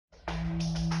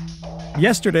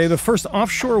Yesterday, the first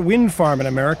offshore wind farm in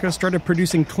America started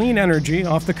producing clean energy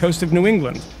off the coast of New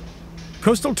England.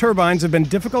 Coastal turbines have been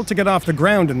difficult to get off the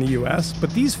ground in the U.S.,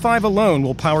 but these 5 alone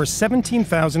will power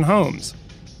 17,000 homes.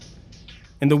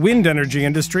 And the wind energy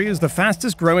industry is the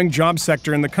fastest growing job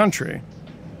sector in the country.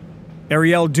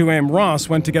 Arielle Duhaime-Ross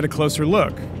went to get a closer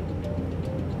look.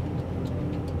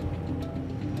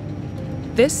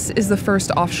 This is the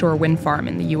first offshore wind farm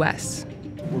in the U.S.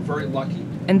 We're very lucky.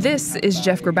 And this is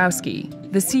Jeff Grybowski,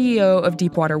 the CEO of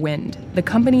Deepwater Wind, the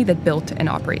company that built and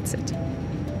operates it.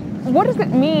 What does it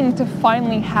mean to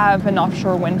finally have an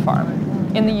offshore wind farm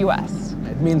in the U.S.?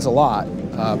 It means a lot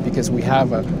because we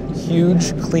have a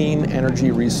huge clean energy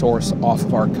resource off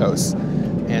of our coast.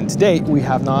 And to date, we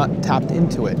have not tapped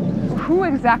into it. Who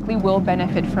exactly will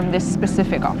benefit from this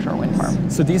specific offshore wind farm?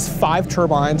 So these 5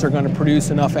 turbines are going to produce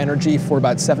enough energy for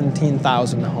about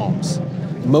 17,000 homes.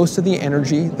 Most of the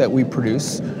energy that we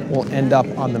produce will end up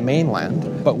on the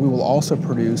mainland, but we will also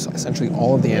produce essentially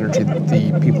all of the energy that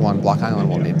the people on Block Island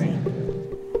will need.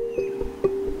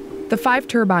 The 5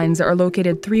 turbines are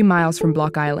located 3 miles from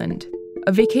Block Island,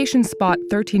 a vacation spot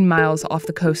 13 miles off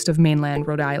the coast of mainland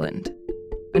Rhode Island.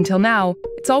 Until now,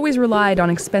 it's always relied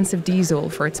on expensive diesel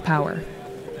for its power.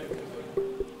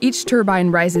 Each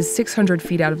turbine rises 600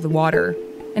 feet out of the water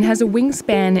and has a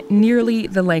wingspan nearly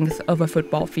the length of a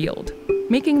football field,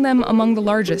 making them among the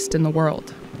largest in the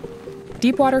world.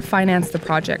 Deepwater financed the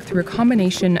project through a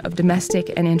combination of domestic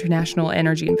and international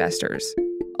energy investors,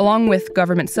 along with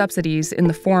government subsidies in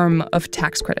the form of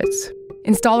tax credits.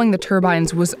 Installing the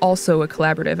turbines was also a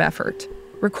collaborative effort,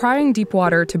 requiring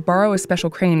Deepwater to borrow a special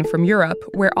crane from Europe,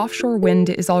 where offshore wind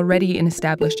is already an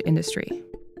established industry.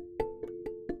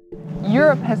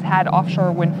 Europe has had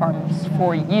offshore wind farms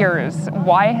for years.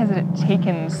 Why has it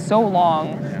taken so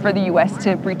long for the U.S.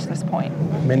 to reach this point?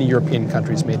 Many European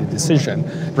countries made a decision,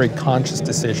 a very conscious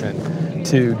decision,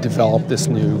 to develop this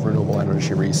new renewable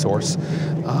energy resource.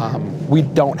 We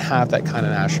don't have that kind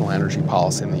of national energy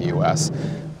policy in the U.S.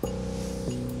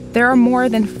 There are more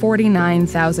than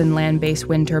 49,000 land-based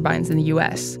wind turbines in the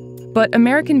U.S., but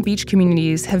American beach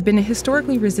communities have been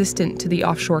historically resistant to the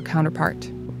offshore counterpart.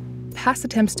 Past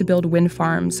attempts to build wind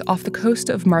farms off the coast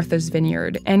of Martha's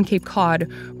Vineyard and Cape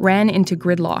Cod ran into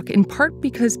gridlock, in part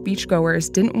because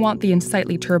beachgoers didn't want the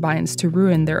unsightly turbines to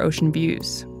ruin their ocean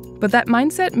views. But that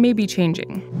mindset may be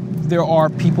changing. There are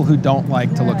people who don't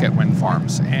like to look at wind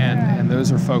farms, and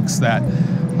those are folks that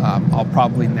I'll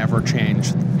probably never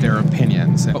change their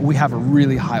opinions. But we have a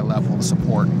really high level of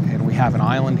support, and we have an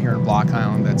island here in Block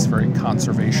Island that's very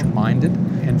conservation-minded,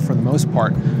 and for the most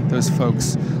part, those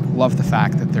folks love the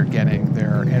fact that they're getting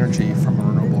their energy from a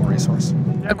renewable resource.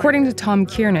 According to Tom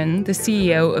Kiernan, the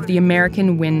CEO of the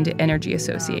American Wind Energy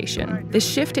Association, this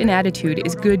shift in attitude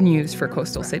is good news for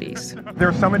coastal cities. There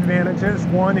are some advantages.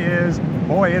 One is,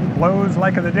 boy, it blows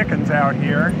like the dickens out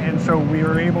here, and so we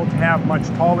are able to have much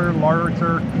taller,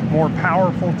 larger, more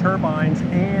powerful turbines,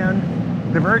 and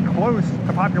they're very close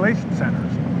to population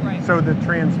centers. Right. So the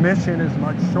transmission is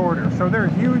much shorter. So there are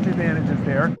huge advantages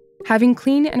there. Having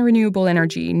clean and renewable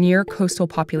energy near coastal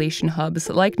population hubs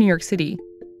like New York City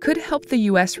could help the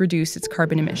U.S. reduce its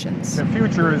carbon emissions. The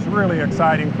future is really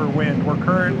exciting for wind. We're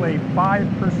currently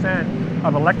 5%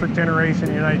 of electric generation in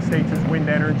the United States is wind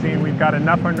energy, and we've got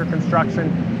enough under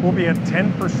construction. We'll be at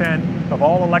 10% of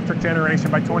all electric generation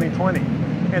by 2020.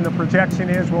 And the projection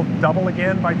is we'll double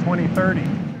again by 2030.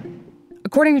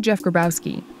 According to Jeff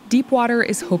Grybowski, Deepwater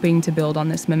is hoping to build on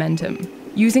this momentum,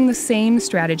 using the same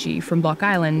strategy from Block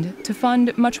Island to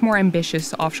fund much more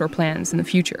ambitious offshore plans in the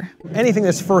future. Anything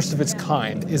that's first of its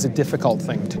kind is a difficult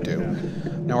thing to do.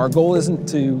 Now, our goal isn't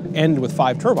to end with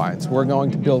 5 turbines. We're going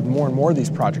to build more and more of these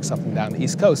projects up and down the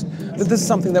East Coast. But this is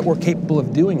something that we're capable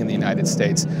of doing in the United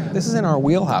States. This is in our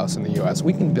wheelhouse in the U.S.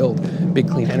 We can build big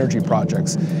clean energy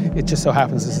projects. It just so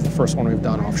happens this is the first one we've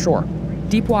done offshore.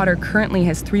 Deepwater currently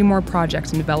has 3 more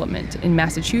projects in development in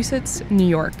Massachusetts, New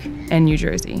York, and New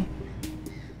Jersey.